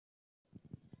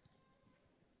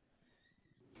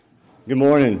Good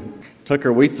morning.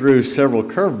 Tucker, we threw several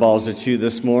curveballs at you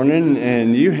this morning,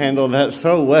 and you handled that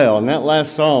so well. And that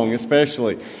last song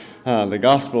especially, the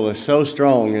gospel is so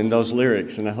strong in those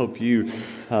lyrics, and I hope you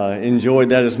enjoyed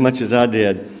that as much as I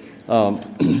did.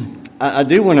 I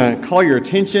do want to call your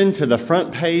attention to the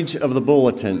front page of the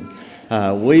bulletin.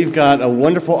 We've got a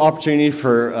wonderful opportunity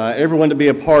for everyone to be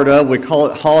a part of. We call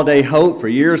it Holiday Hope. For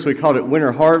years we called it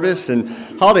Winter Harvest, and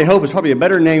Holiday Hope is probably a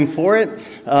better name for it.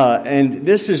 And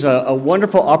this is a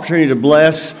wonderful opportunity to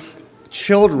bless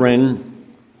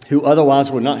children who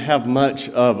otherwise would not have much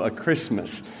of a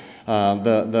Christmas.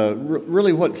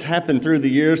 Really what's happened through the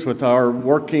years with our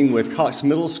working with Cox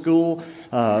Middle School,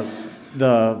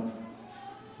 the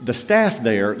staff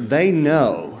there, they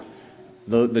know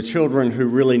the children who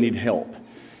really need help.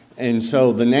 And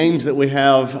so the names that we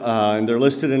have, and they're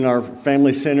listed in our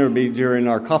family center, be during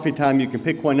our coffee time, you can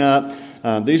pick one up.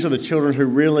 These are the children who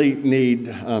really need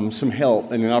some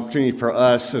help and an opportunity for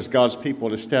us as God's people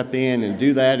to step in and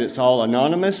do that. It's all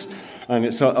anonymous, and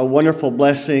it's a wonderful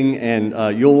blessing,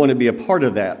 and you'll want to be a part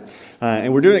of that.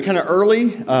 And we're doing it kind of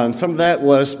early. Some of that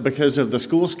was because of the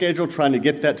school schedule, trying to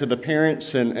get that to the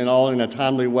parents and all in a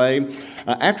timely way.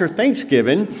 After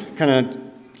Thanksgiving, kind of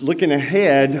looking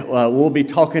ahead, we'll be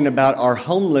talking about our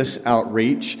homeless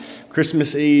outreach,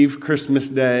 Christmas Eve, Christmas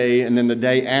Day, and then the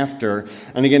day after.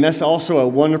 And again, that's also a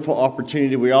wonderful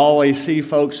opportunity. We always see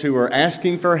folks who are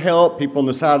asking for help, people on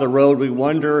the side of the road. We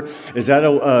wonder, is that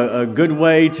a good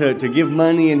way to give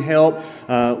money and help?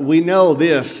 We know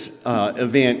this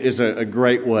event is a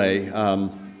great way.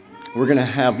 We're going to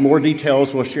have more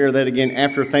details. We'll share that again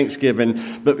after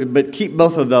Thanksgiving. But keep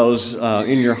both of those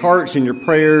in your hearts, in your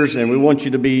prayers, and we want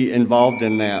you to be involved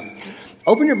in that.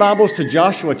 Open your Bibles to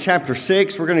Joshua chapter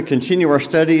 6. We're going to continue our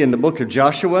study in the book of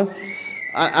Joshua.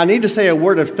 I need to say a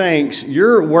word of thanks.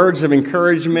 Your words of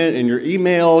encouragement and your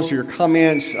emails, your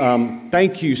comments,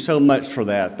 thank you so much for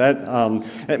that.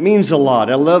 That means a lot.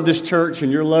 I love this church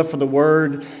and your love for the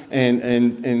Word,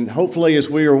 and hopefully as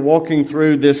we are walking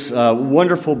through this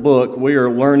wonderful book, we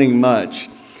are learning much.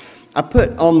 I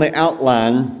put on the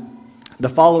outline the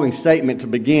following statement to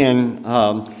begin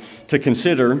to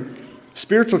consider.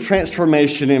 Spiritual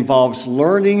transformation involves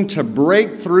learning to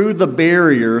break through the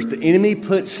barriers the enemy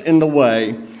puts in the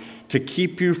way to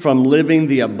keep you from living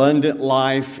the abundant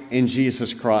life in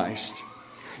Jesus Christ.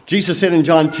 Jesus said in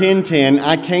John 10:10,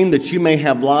 "I came that you may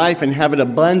have life and have it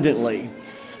abundantly."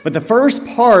 But the first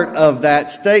part of that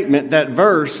statement, that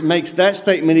verse, makes that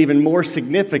statement even more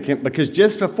significant, because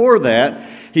just before that,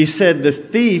 he said, "The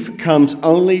thief comes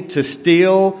only to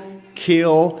steal,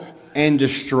 kill, and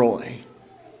destroy."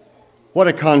 What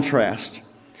a contrast.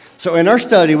 So in our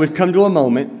study, we've come to a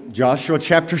moment, Joshua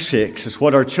chapter 6. It's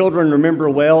what our children remember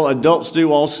well, adults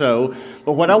do also.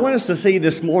 But what I want us to see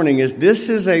this morning is this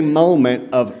is a moment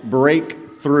of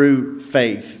breakthrough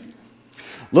faith.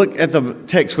 Look at the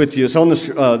text with you. It's on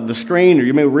the screen, or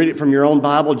you may read it from your own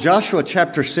Bible. Joshua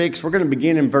chapter 6, we're going to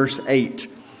begin in verse 8.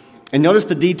 And notice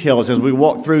the details as we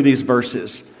walk through these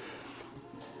verses.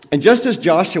 "And just as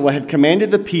Joshua had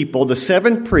commanded the people, the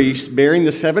 7 priests bearing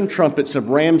the 7 trumpets of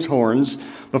ram's horns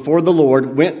before the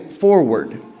Lord went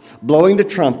forward, blowing the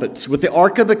trumpets, with the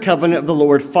ark of the covenant of the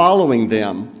Lord following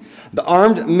them. The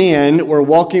armed men were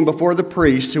walking before the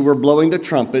priests who were blowing the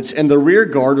trumpets, and the rear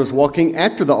guard was walking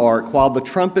after the ark while the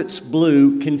trumpets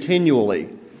blew continually.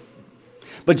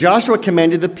 But Joshua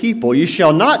commanded the people, 'You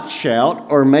shall not shout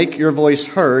or make your voice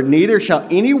heard, neither shall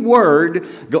any word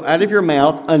go out of your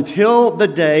mouth until the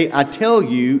day I tell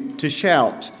you to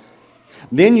shout.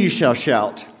 Then you shall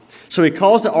shout.' So he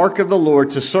caused the ark of the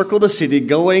Lord to circle the city,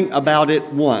 going about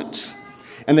it once.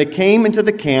 And they came into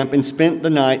the camp and spent the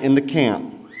night in the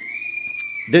camp.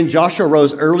 Then Joshua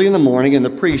rose early in the morning, and the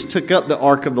priests took up the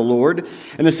ark of the Lord.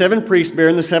 And the 7 priests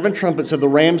bearing the 7 trumpets of the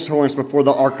ram's horns before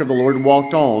the ark of the Lord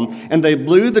walked on, and they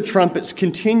blew the trumpets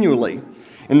continually.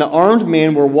 And the armed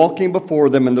men were walking before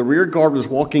them, and the rear guard was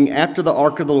walking after the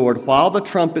ark of the Lord, while the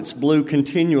trumpets blew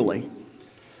continually.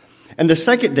 And the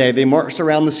second day they marched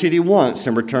around the city once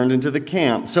and returned into the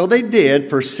camp. So they did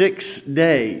for 6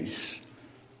 days.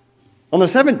 On the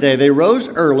 7th day, they rose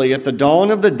early at the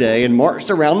dawn of the day and marched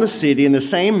around the city in the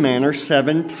same manner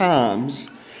 7 times.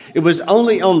 It was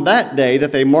only on that day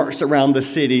that they marched around the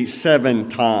city 7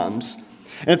 times.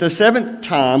 And at the 7th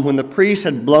time, when the priests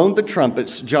had blown the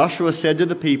trumpets, Joshua said to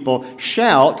the people,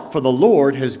 'Shout, for the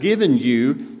Lord has given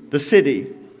you the city.'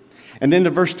 And then to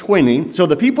verse 20, so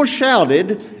the people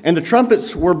shouted, and the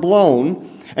trumpets were blown.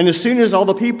 And as soon as all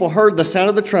the people heard the sound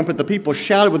of the trumpet, the people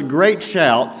shouted with great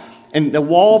shout, and the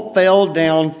wall fell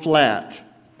down flat,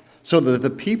 so that the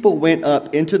people went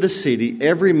up into the city,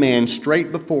 every man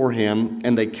straight before him,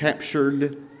 and they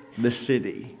captured the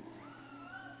city.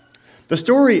 The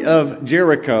story of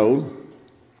Jericho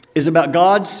is about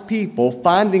God's people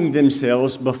finding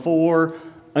themselves before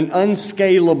an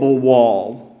unscalable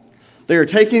wall. They are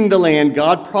taking the land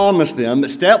God promised them, but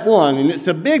step one, and it's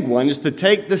a big one, is to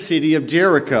take the city of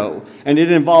Jericho, and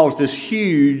it involves this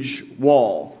huge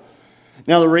wall.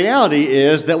 Now, the reality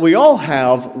is that we all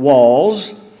have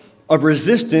walls of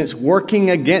resistance working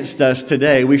against us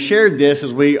today. We shared this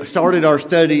as we started our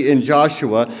study in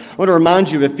Joshua. I want to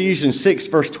remind you of Ephesians 6,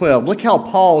 verse 12. Look how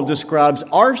Paul describes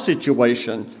our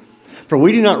situation. For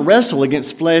we do not wrestle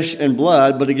against flesh and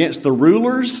blood, but against the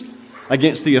rulers,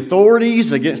 against the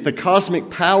authorities, against the cosmic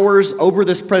powers over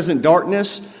this present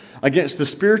darkness, against the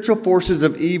spiritual forces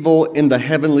of evil in the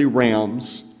heavenly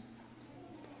realms.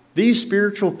 These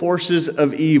spiritual forces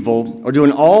of evil are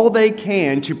doing all they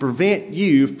can to prevent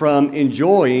you from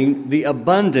enjoying the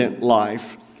abundant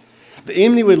life. The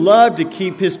enemy would love to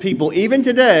keep his people, even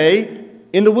today,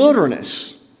 in the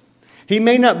wilderness. He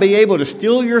may not be able to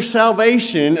steal your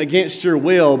salvation against your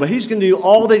will, but he's going to do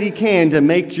all that he can to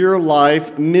make your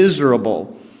life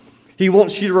miserable. He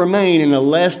wants you to remain in a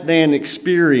less than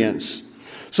experience.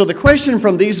 So the question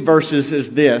from these verses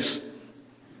is this: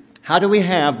 how do we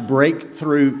have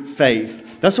breakthrough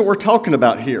faith? That's what we're talking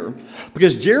about here.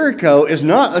 Because Jericho is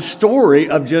not a story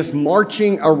of just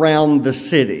marching around the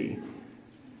city.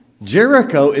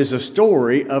 Jericho is a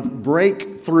story of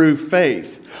breakthrough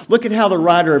faith. Look at how the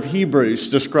writer of Hebrews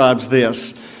describes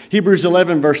this. Hebrews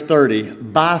 11, verse 30.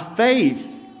 By faith,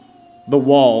 the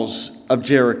walls of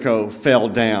Jericho fell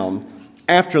down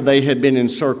after they had been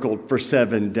encircled for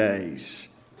 7 days.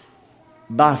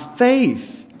 By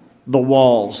faith, the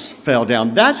walls fell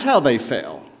down. That's how they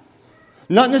fell.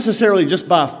 Not necessarily just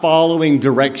by following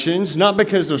directions, not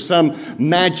because of some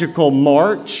magical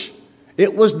march.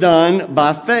 It was done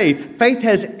by faith. Faith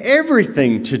has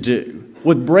everything to do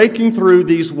with breaking through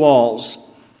these walls.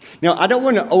 Now, I don't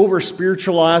want to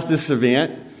over-spiritualize this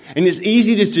event, and it's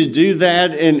easy to do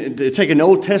that and to take an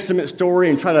Old Testament story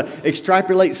and try to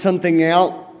extrapolate something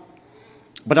out.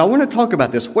 But I want to talk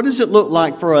about this. What does it look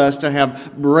like for us to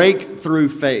have breakthrough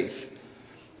faith?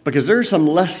 Because there are some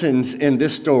lessons in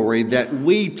this story that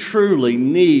we truly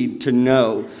need to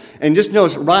know. And just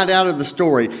notice right out of the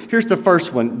story, here's the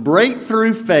first one.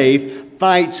 Breakthrough faith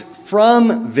fights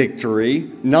from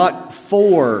victory, not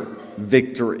for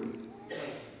victory.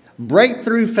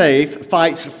 Breakthrough faith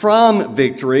fights from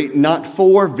victory, not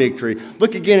for victory.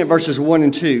 Look again at verses 1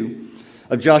 and 2.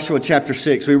 Of Joshua chapter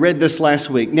 6. We read this last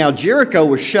week. Now Jericho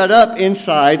was shut up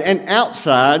inside and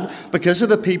outside because of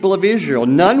the people of Israel.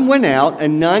 None went out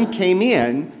and none came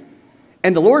in.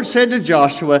 And the Lord said to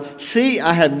Joshua, see,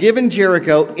 I have given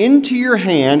Jericho into your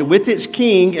hand with its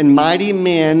king and mighty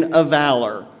men of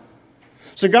valor.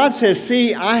 So God says,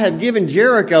 see, I have given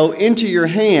Jericho into your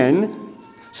hand.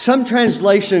 Some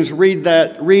translations read,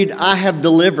 I have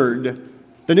delivered.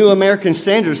 The New American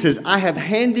Standard says, I have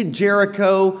handed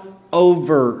Jericho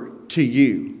over to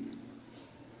you.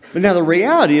 But now the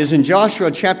reality is in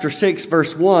Joshua chapter 6,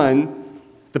 verse 1,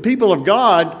 the people of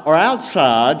God are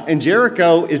outside and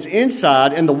Jericho is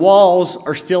inside and the walls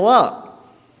are still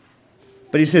up.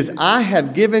 But he says, I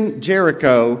have given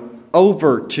Jericho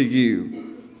over to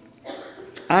you.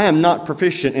 I am not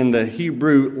proficient in the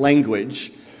Hebrew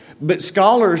language, but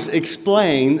scholars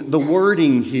explain the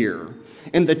wording here.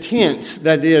 And the tense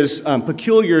that is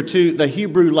peculiar to the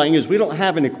Hebrew language, we don't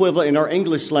have an equivalent in our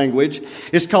English language.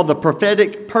 It's called the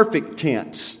prophetic perfect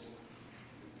tense.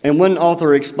 And one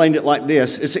author explained it like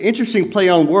this. It's an interesting play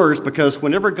on words because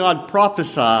whenever God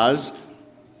prophesies,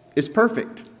 it's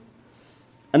perfect.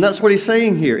 And that's what he's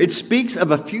saying here. It speaks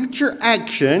of a future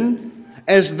action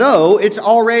as though it's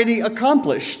already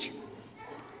accomplished.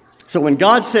 So when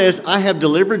God says, I have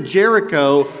delivered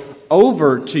Jericho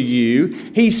over to you,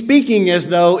 he's speaking as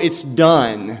though it's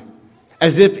done,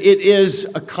 as if it is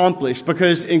accomplished,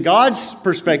 because in God's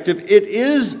perspective, it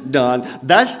is done.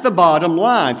 That's the bottom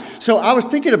line. So I was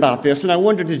thinking about this, and I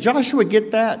wondered, did Joshua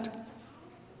get that?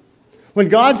 When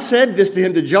God said this to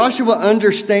him, did Joshua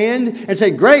understand and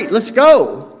say, great, let's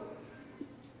go?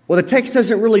 Well, the text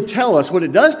doesn't really tell us. What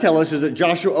it does tell us is that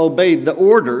Joshua obeyed the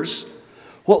orders.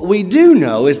 What we do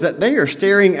know is that they are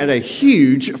staring at a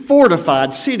huge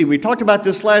fortified city. We talked about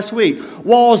this last week.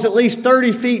 Walls at least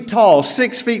 30 feet tall,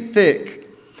 6 feet thick.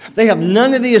 They have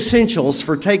none of the essentials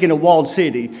for taking a walled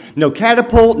city. No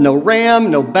catapult, no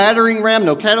ram, no battering ram,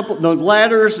 no catapult, no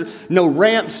ladders, no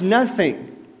ramps, nothing.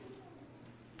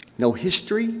 No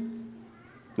history,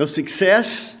 no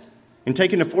success in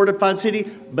taking a fortified city,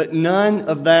 but none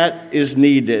of that is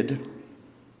needed.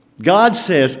 God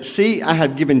says, see, I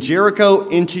have given Jericho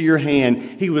into your hand.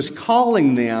 He was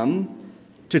calling them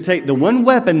to take the one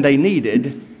weapon they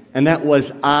needed, and that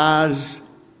was eyes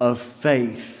of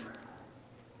faith.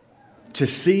 To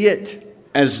see it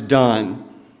as done.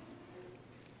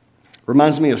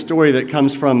 Reminds me of a story that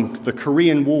comes from the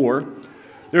Korean War.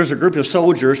 There's a group of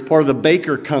soldiers, part of the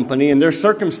Baker Company, and their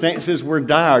circumstances were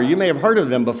dire. You may have heard of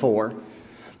them before.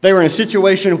 They were in a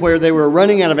situation where they were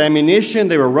running out of ammunition,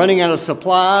 they were running out of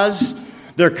supplies.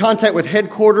 Their contact with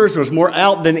headquarters was more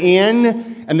out than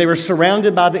in, and they were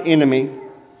surrounded by the enemy.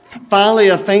 Finally,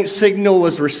 a faint signal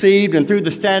was received, and through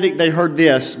the static they heard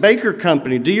this: Baker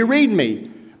Company, do you read me?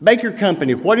 Baker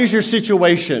Company, what is your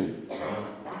situation?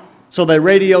 So they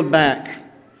radioed back.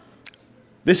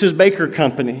 This is Baker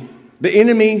Company. The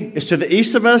enemy is to the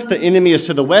east of us, the enemy is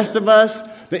to the west of us,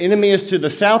 the enemy is to the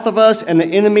south of us, and the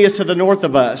enemy is to the north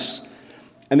of us.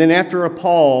 And then after a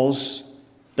pause,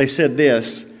 they said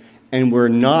this: and we're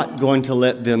not going to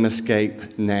let them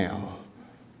escape now.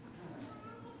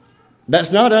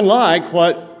 That's not unlike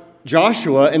what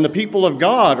Joshua and the people of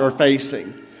God are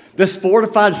facing. This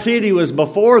fortified city was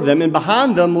before them, and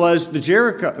behind them was the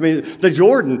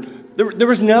Jordan. There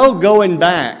was no going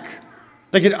back.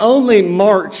 They could only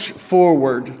march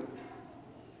forward.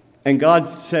 And God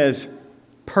says,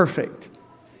 perfect.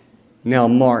 Now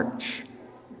march.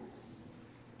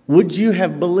 Would you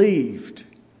have believed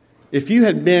if you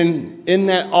had been in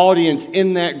that audience,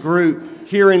 in that group,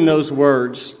 hearing those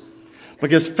words?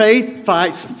 Because faith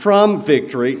fights from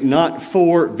victory, not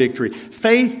for victory.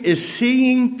 Faith is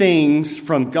seeing things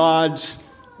from God's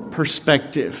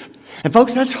perspective. And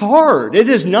folks, that's hard. It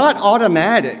is not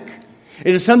automatic.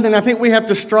 It is something I think we have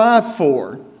to strive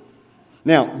for.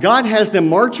 Now, God has them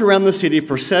march around the city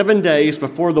for 7 days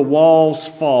before the walls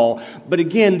fall. But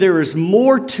again, there is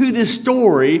more to this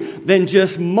story than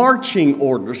just marching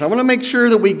orders. I want to make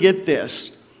sure that we get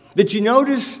this. Did you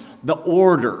notice the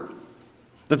order?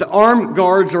 That the armed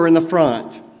guards are in the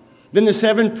front. Then the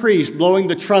 7 priests blowing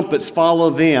the trumpets follow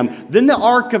them. Then the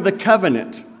Ark of the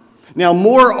Covenant. Now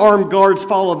more armed guards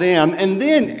follow them. And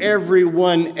then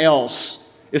everyone else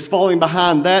is following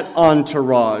behind that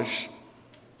entourage.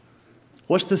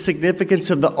 What's the significance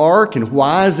of the Ark and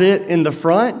why is it in the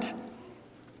front?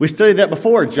 We studied that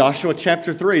before, Joshua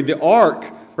chapter 3. The Ark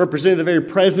represented the very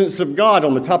presence of God.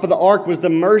 On the top of the Ark was the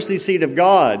mercy seat of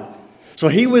God. So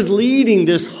he was leading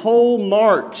this whole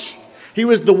march. He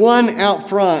was the one out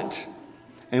front.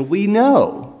 And we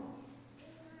know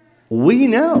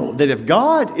that if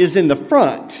God is in the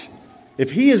front,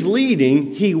 if he is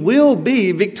leading, he will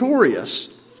be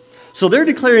victorious. So they're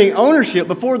declaring ownership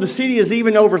before the city is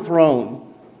even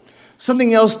overthrown.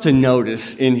 Something else to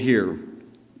notice in here.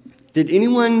 Did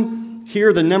anyone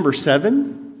hear the number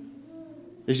 7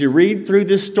 as you read through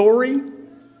this story?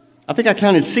 I think I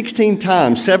counted 16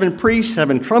 times. 7 priests,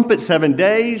 7 trumpets, 7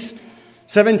 days,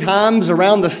 7 times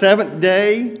around the 7th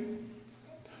day.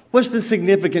 What's the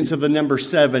significance of the number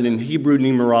 7 in Hebrew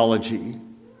numerology?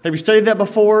 Have you studied that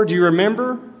before? Do you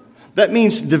remember? That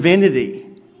means divinity.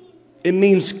 It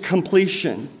means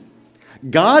completion.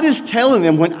 God is telling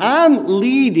them, when I'm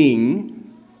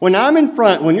leading, when I'm in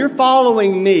front, when you're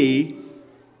following me,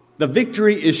 the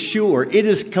victory is sure. It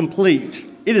is complete.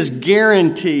 It is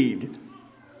guaranteed.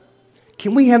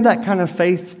 Can we have that kind of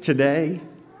faith today?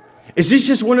 Is this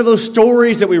just one of those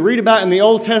stories that we read about in the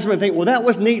Old Testament and think, well, that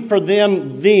was neat for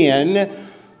them then,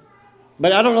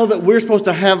 but I don't know that we're supposed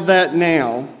to have that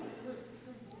now?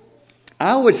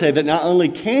 I would say that not only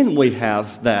can we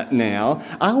have that now,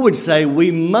 I would say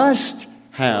we must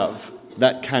have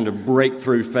that kind of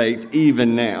breakthrough faith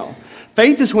even now.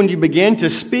 Faith is when you begin to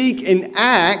speak and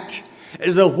act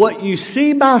as though what you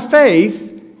see by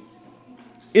faith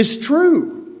is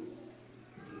true.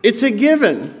 It's a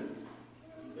given.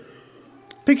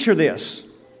 Picture this.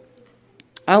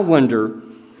 I wonder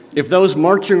if those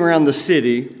marching around the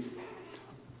city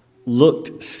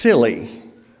looked silly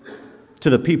to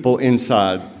the people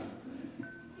inside.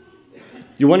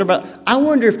 I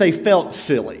wonder if they felt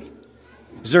silly.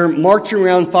 As they're marching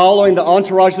around following the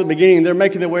entourage at the beginning, they're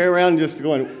making their way around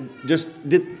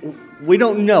we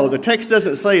don't know. The text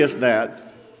doesn't say us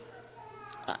that.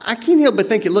 I can't help but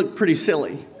think it looked pretty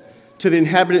silly to the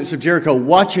inhabitants of Jericho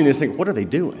watching this thing. What are they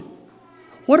doing?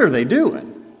 What are they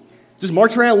doing? Just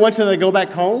march around once and they go back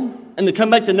home? And they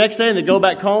come back the next day and they go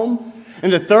back home?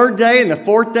 And the 3rd day and the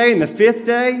 4th day and the 5th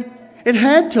day? It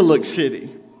had to look silly.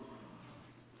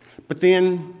 But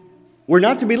then we're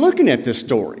not to be looking at this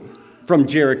story from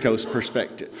Jericho's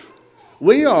perspective.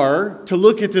 We are to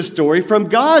look at this story from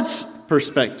God's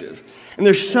perspective. And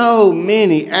there's so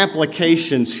many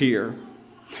applications here.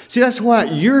 See, that's why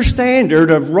your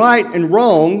standard of right and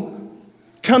wrong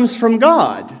comes from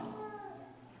God.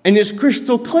 And it's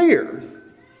crystal clear.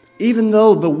 even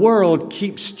though the world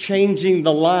keeps changing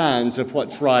the lines of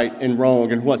what's right and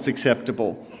wrong and what's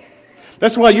acceptable.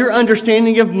 That's why your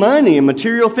understanding of money and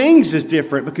material things is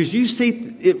different, because you see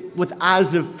it with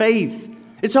eyes of faith.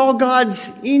 It's all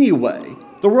God's anyway.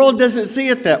 The world doesn't see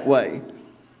it that way.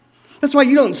 That's why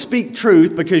you don't speak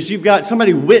truth because you've got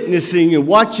somebody witnessing and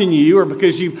watching you, or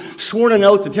because you've sworn an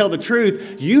oath to tell the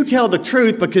truth. You tell the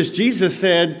truth because Jesus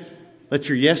said, let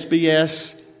your yes be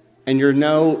yes and your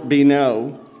no be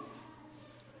no.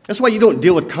 That's why you don't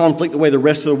deal with conflict the way the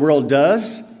rest of the world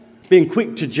does, being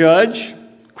quick to judge,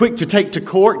 quick to take to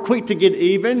court, quick to get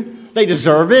even. They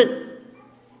deserve it.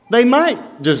 They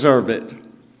might deserve it.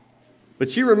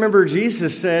 But you remember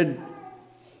Jesus said,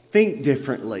 think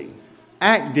differently,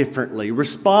 act differently,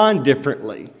 respond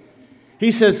differently.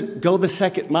 He says, go the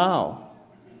second mile,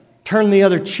 turn the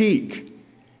other cheek,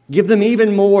 give them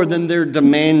even more than they're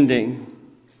demanding.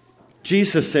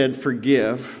 Jesus said,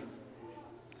 forgive.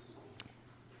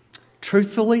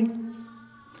 Truthfully,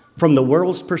 from the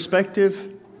world's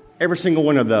perspective, every single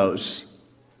one of those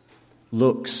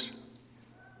looks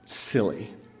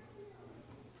silly.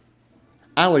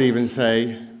 I would even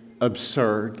say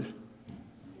absurd.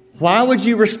 Why would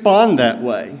you respond that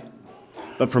way?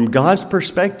 But from God's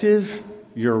perspective,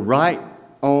 you're right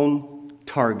on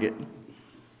target.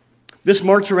 This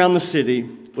march around the city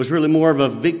was really more of a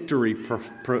victory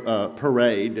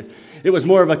parade. It was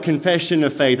more of a confession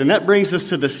of faith. And that brings us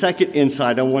to the second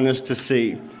insight I want us to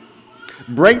see.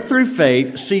 Breakthrough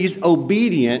faith sees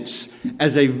obedience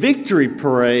as a victory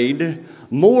parade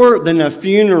more than a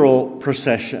funeral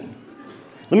procession.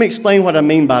 Let me explain what I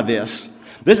mean by this.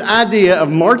 This idea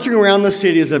of marching around the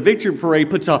city as a victory parade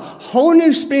puts a whole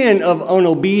new spin on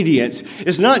obedience.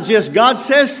 It's not just God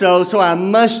says so, so I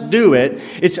must do it.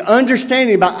 It's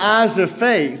understanding by eyes of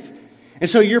faith. And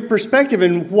so your perspective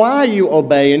and why you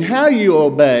obey and how you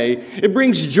obey, it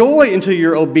brings joy into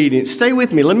your obedience. Stay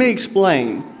with me. Let me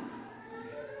explain.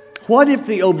 What if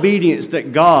the obedience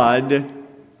that God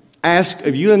asks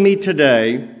of you and me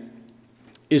today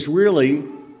is really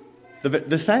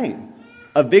the same?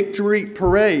 A victory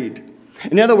parade.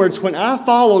 In other words, when I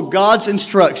follow God's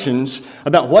instructions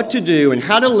about what to do and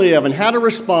how to live and how to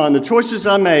respond, the choices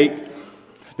I make,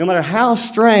 no matter how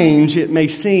strange it may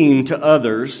seem to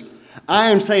others,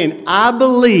 I am saying I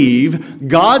believe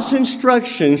God's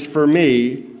instructions for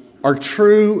me are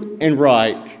true and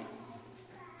right.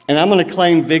 And I'm going to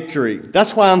claim victory.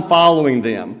 That's why I'm following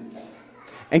them.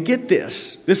 And get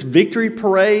this victory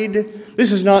parade,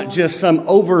 this is not just some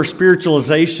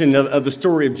over-spiritualization of the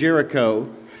story of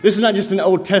Jericho. This is not just an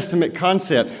Old Testament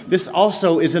concept. This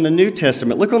also is in the New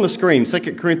Testament. Look on the screen,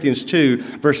 2 Corinthians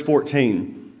 2, verse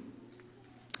 14.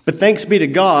 But thanks be to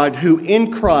God, who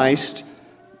in Christ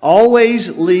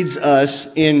always leads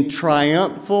us in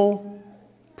triumphal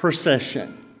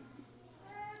procession,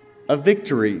 a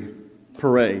victory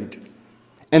parade,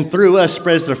 and through us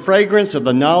spreads the fragrance of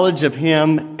the knowledge of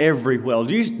Him everywhere.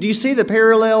 Do you see the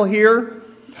parallel here?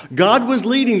 God was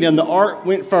leading them. The ark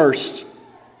went first.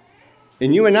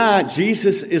 And you and I,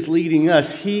 Jesus is leading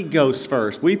us. He goes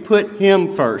first. We put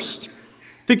Him first.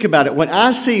 Think about it. When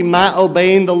I see my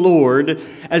obeying the Lord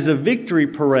as a victory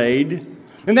parade,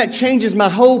 then that changes my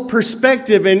whole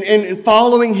perspective in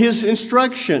following His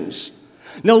instructions.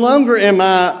 No longer am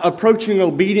I approaching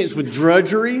obedience with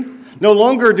drudgery. No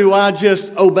longer do I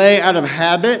just obey out of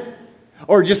habit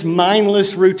or just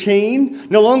mindless routine.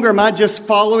 No longer am I just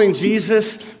following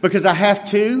Jesus because I have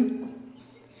to.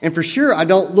 And for sure, I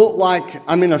don't look like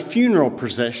I'm in a funeral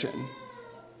procession.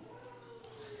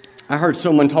 I heard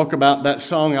someone talk about that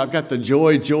song, I've got the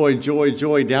joy, joy, joy,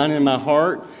 joy down in my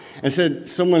heart. And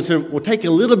someone said, well, take a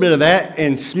little bit of that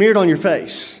and smear it on your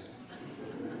face.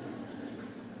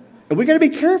 And we got to be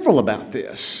careful about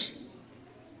this.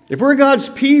 If we're God's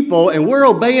people and we're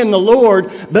obeying the Lord,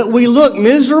 but we look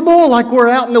miserable like we're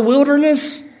out in the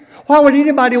wilderness, why would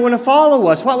anybody want to follow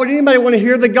us? Why would anybody want to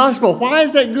hear the gospel? Why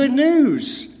is that good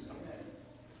news?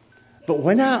 But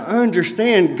when I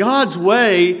understand God's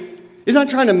way is not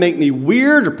trying to make me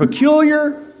weird or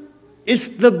peculiar, it's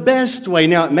the best way.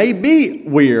 Now, it may be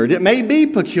weird. It may be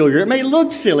peculiar. It may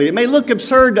look silly. It may look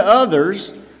absurd to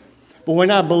others. But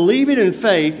when I believe it in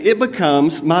faith, it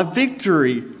becomes my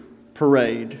victory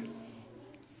parade.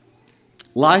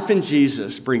 Life in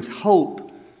Jesus brings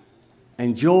hope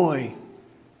and joy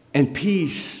and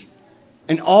peace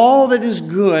and all that is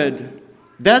good.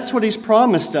 That's what He's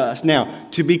promised us. Now,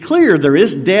 to be clear, there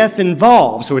is death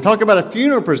involved. So we talk about a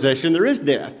funeral procession, there is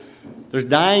death. There's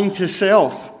dying to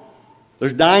self.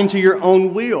 There's dying to your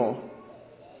own will.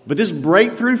 But this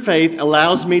breakthrough faith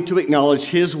allows me to acknowledge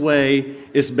His way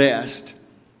is best.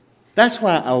 That's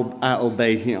why I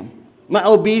obey Him. My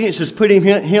obedience is putting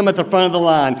him at the front of the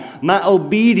line. My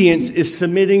obedience is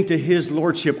submitting to his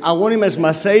lordship. I want him as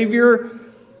my Savior.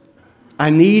 I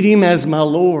need him as my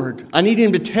Lord. I need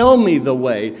him to tell me the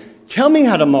way. Tell me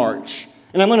how to march.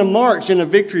 And I'm going to march in a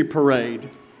victory parade.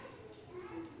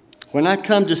 When I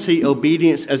come to see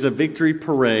obedience as a victory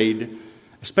parade,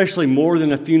 especially more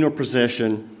than a funeral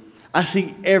procession, I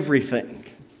see everything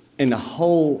in a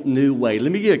whole new way.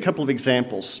 Let me give you a couple of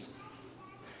examples.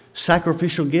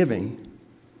 Sacrificial giving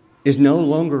is no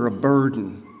longer a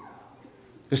burden.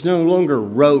 It's no longer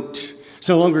rote. It's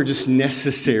no longer just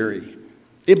necessary.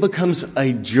 It becomes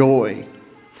a joy.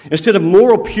 Instead of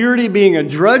moral purity being a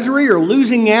drudgery or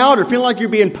losing out or feeling like you're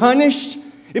being punished,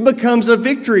 it becomes a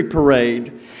victory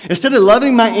parade. Instead of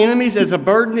loving my enemies as a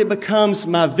burden, it becomes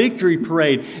my victory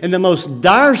parade. In the most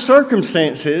dire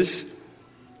circumstances,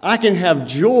 I can have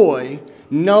joy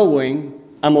knowing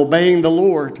I'm obeying the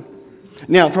Lord.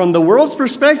 Now, from the world's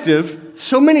perspective,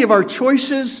 so many of our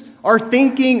choices, our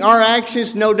thinking, our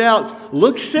actions, no doubt,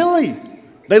 look silly.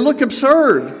 They look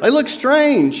absurd. They look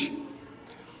strange.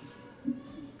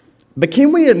 But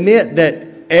can we admit that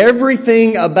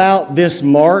everything about this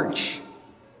march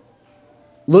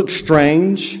looks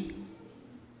strange?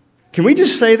 Can we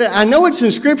just say that? I know it's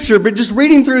in Scripture, but just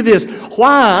reading through this,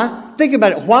 why, think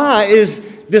about it, why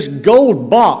is this gold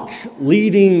box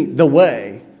leading the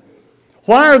way?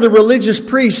 Why are the religious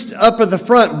priests up at the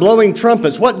front blowing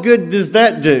trumpets? What good does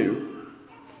that do?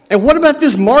 And what about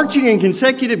this marching in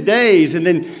consecutive days and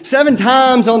then 7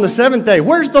 times on the 7th day?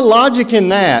 Where's the logic in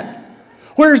that?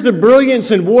 Where's the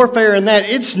brilliance in warfare in that?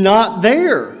 It's not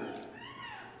there.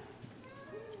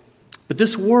 But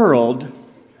this world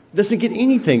doesn't get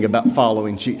anything about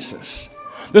following Jesus.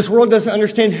 This world doesn't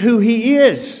understand who he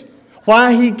is,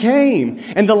 why he came,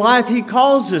 and the life he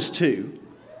calls us to.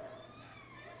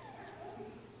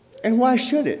 And why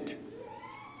should it?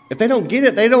 If they don't get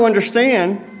it, they don't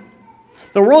understand.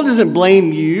 The world doesn't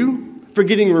blame you for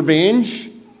getting revenge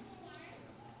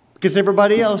because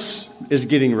everybody else is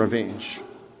getting revenge.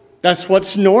 That's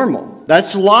what's normal.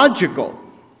 That's logical.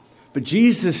 But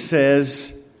Jesus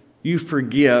says, you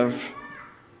forgive.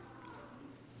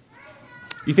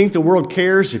 You think the world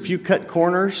cares if you cut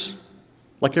corners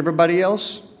like everybody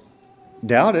else?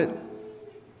 Doubt it.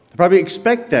 They probably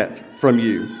expect that from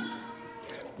you.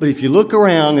 But if you look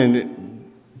around and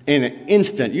in an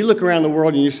instant, you look around the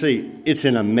world and you see it's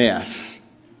in a mess.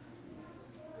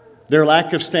 Their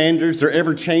lack of standards, their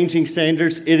ever-changing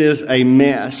standards, it is a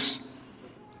mess.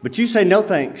 But you say, no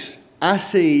thanks. I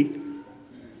see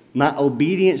my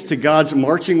obedience to God's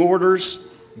marching orders.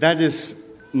 That is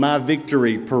my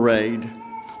victory parade.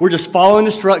 We're just following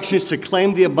instructions to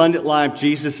claim the abundant life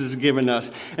Jesus has given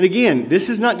us. And again, this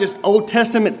is not just Old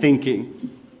Testament thinking.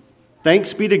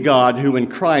 Thanks be to God who in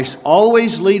Christ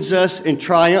always leads us in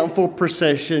triumphal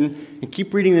procession. And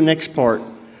keep reading the next part.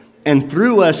 And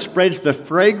through us spreads the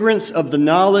fragrance of the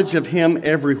knowledge of him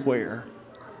everywhere.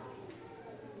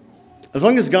 As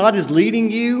long as God is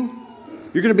leading you,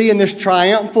 you're going to be in this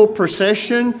triumphal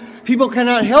procession. People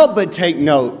cannot help but take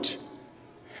note.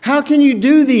 How can you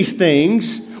do these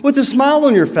things with a smile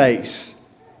on your face?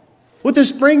 With a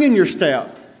spring in your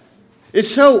step? It's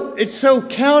so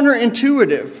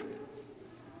counterintuitive.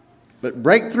 But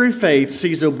breakthrough faith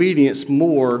sees obedience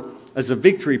more as a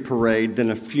victory parade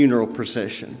than a funeral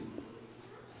procession.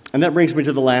 And that brings me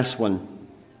to the last one.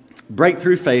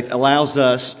 Breakthrough faith allows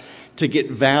us to get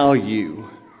value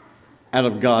out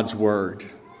of God's Word.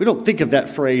 We don't think of that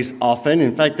phrase often.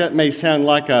 In fact, that may sound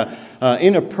like an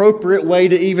inappropriate way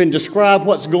to even describe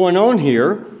what's going on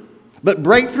here. But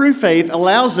breakthrough faith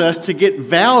allows us to get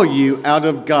value out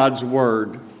of God's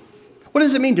Word. What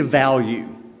does it mean to value?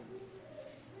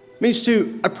 It means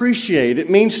to appreciate.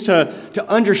 It means to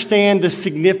understand the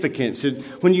significance.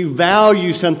 When you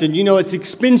value something, you know it's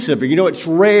expensive, or you know it's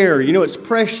rare, you know it's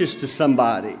precious to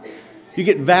somebody. You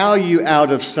get value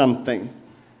out of something.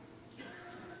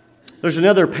 There's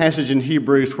another passage in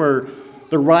Hebrews where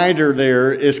the writer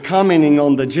there is commenting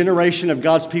on the generation of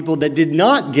God's people that did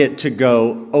not get to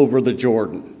go over the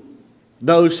Jordan,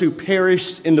 those who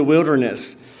perished in the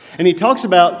wilderness. And he talks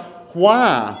about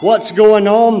why, what's going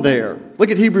on there. Look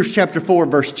at Hebrews chapter 4,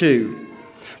 verse 2.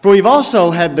 For we've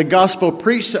also had the gospel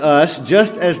preached to us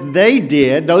just as they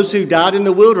did, those who died in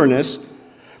the wilderness.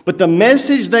 But the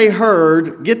message they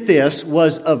heard, get this,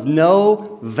 was of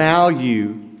no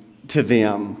value to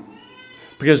them.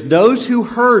 Because those who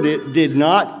heard it did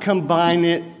not combine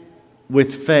it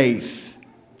with faith.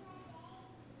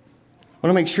 I want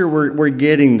to make sure we're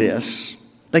getting this.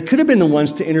 They could have been the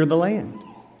ones to enter the land.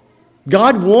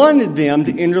 God wanted them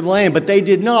to enter the land, but they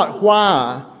did not.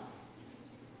 Why?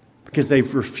 because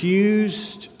they've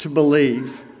refused to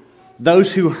believe.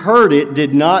 Those who heard it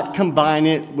did not combine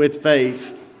it with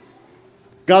faith.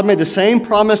 God made the same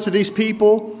promise to these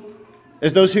people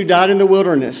as those who died in the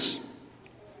wilderness.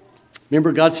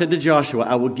 Remember, God said to Joshua,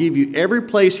 I will give you every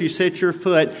place you set your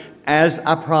foot as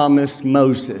I promised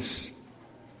Moses.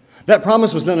 That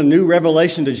promise was not a new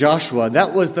revelation to Joshua.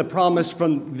 That was the promise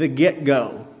from the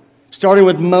get-go, starting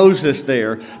with Moses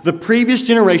there. The previous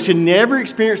generation never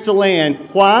experienced the land.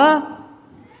 Why?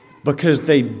 Because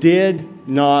they did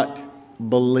not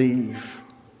believe.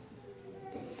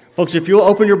 Folks, if you'll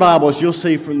open your Bibles, you'll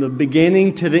see from the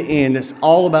beginning to the end, it's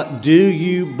all about, do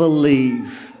you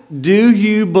believe? Do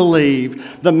you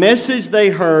believe? The message they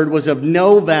heard was of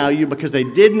no value because they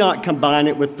did not combine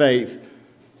it with faith.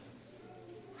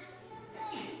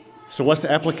 So what's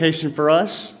the application for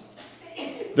us?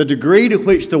 The degree to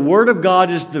which the Word of God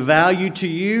is the value to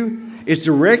you is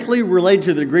directly related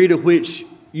to the degree to which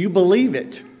you believe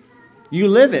it. You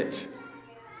live it.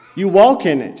 You walk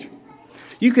in it.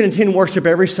 You can attend worship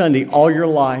every Sunday all your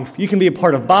life. You can be a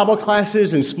part of Bible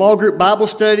classes and small group Bible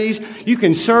studies. You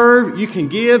can serve. You can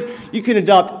give. You can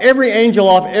adopt every angel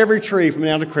off every tree from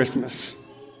now to Christmas.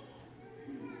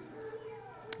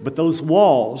 But those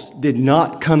walls did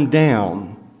not come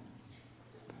down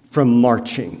from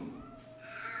marching.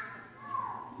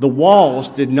 The walls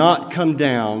did not come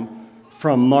down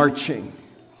from marching.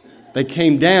 They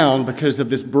came down because of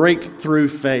this breakthrough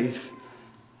faith.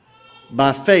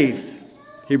 By faith,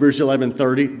 Hebrews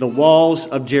 11:30, the walls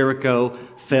of Jericho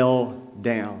fell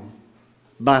down.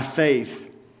 By faith.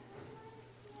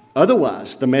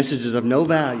 Otherwise, the message is of no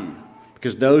value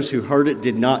because those who heard it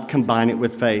did not combine it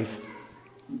with faith.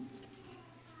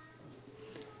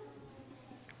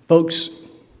 Folks,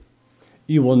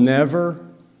 you will never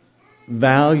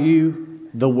value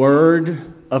the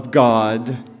Word of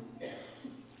God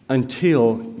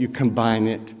until you combine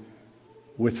it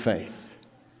with faith.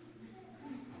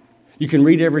 You can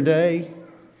read every day.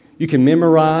 You can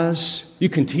memorize. You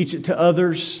can teach it to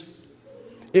others.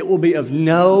 It will be of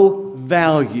no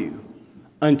value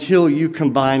until you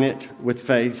combine it with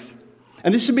faith.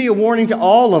 And this should be a warning to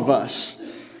all of us.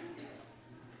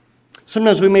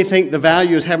 Sometimes we may think the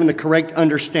value is having the correct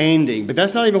understanding, but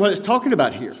that's not even what it's talking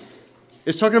about here.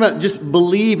 It's talking about just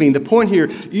believing. The point here,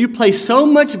 you place so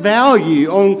much value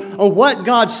on what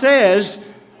God says,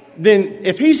 then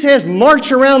if He says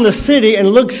march around the city and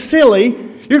look silly,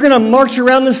 you're going to march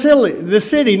around the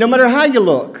city no matter how you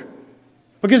look.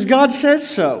 Because God said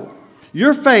so.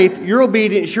 Your faith, your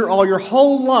obedience, your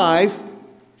whole life,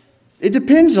 it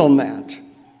depends on that. Do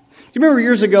you remember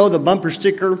years ago the bumper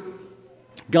sticker,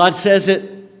 God says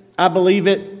it, I believe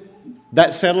it,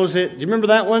 that settles it? Do you remember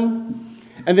that one?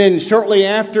 And then shortly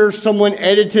after, someone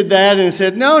edited that and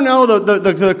said, no,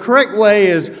 the correct way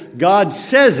is God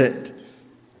says it,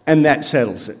 and that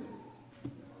settles it.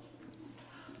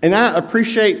 And I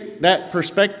appreciate that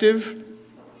perspective,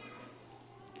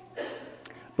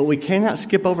 but we cannot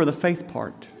skip over the faith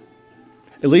part,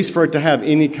 at least for it to have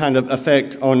any kind of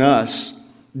effect on us.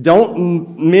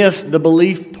 Don't miss the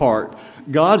belief part.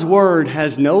 God's Word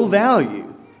has no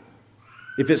value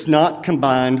if it's not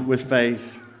combined with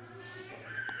faith.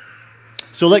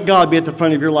 So let God be at the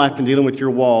front of your life in dealing with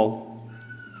your wall.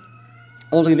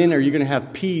 Only then are you going to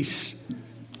have peace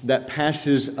that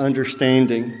passes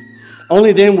understanding.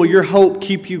 Only then will your hope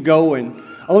keep you going.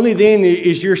 Only then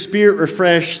is your spirit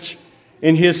refreshed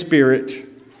in His Spirit.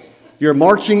 You're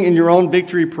marching in your own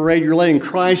victory parade. You're letting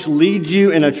Christ lead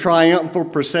you in a triumphal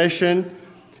procession.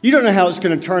 You don't know how it's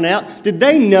going to turn out. Did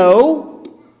they know?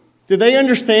 Did they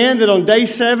understand that on day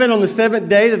 7, on the 7th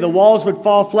day, that the walls would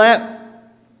fall flat?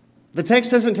 The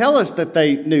text doesn't tell us that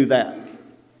they knew that.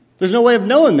 There's no way of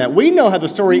knowing that. We know how the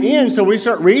story ends, so we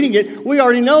start reading it. We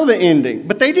already know the ending.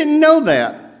 But they didn't know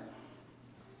that.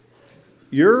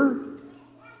 You're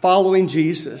following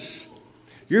Jesus.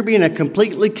 You're being a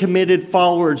completely committed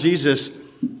follower of Jesus.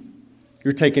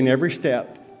 You're taking every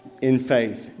step in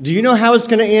faith. Do you know how it's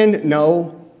going to end?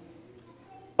 No.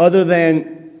 Other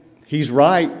than He's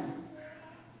right,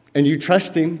 and you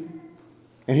trust Him,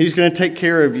 and He's going to take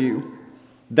care of you.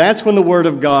 That's when the Word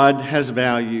of God has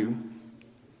value.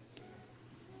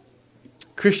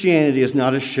 Christianity is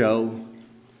not a show.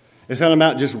 It's not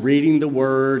about just reading the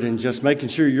Word and just making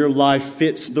sure your life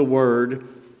fits the Word.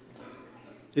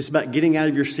 It's about getting out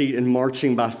of your seat and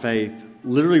marching by faith,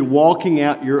 literally walking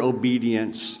out your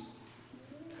obedience.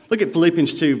 Look at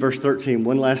Philippians 2, verse 13,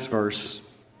 one last verse.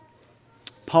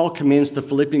 Paul commends the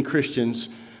Philippian Christians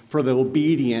for the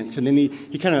obedience, and then he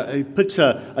puts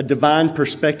a divine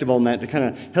perspective on that to kind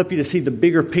of help you to see the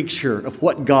bigger picture of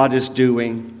what God is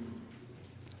doing.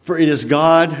 For it is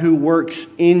God who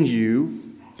works in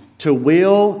you to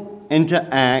will and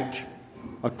to act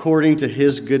according to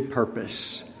his good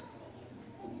purpose.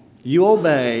 You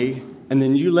obey, and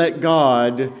then you let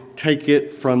God take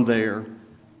it from there.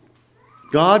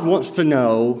 God wants to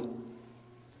know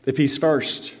if he's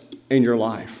first in your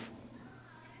life.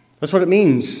 That's what it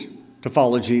means to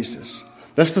follow Jesus.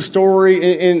 That's the story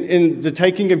in the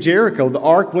taking of Jericho. The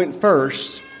ark went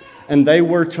first, and they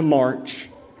were to march.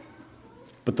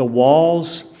 But the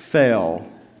walls fell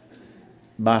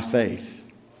by faith.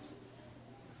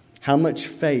 How much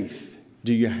faith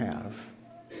do you have?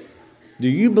 Do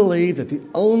you believe that the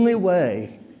only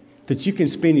way that you can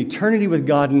spend eternity with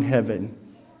God in heaven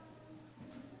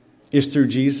is through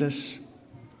Jesus?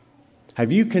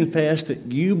 Have you confessed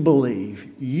that you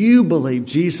believe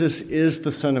Jesus is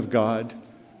the Son of God?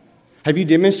 Have you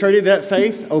demonstrated that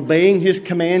faith, obeying his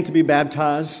command to be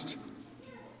baptized?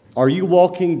 Are you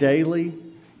walking daily,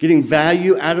 getting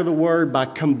value out of the Word by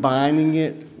combining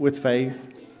it with faith?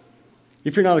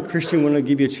 If you're not a Christian, we want to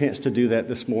give you a chance to do that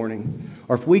this morning.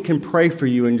 Or if we can pray for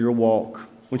you in your walk,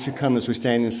 won't you come as we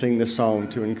stand and sing this song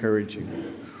to encourage you?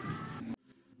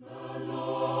 The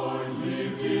Lord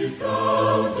lift his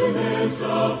countenance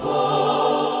upon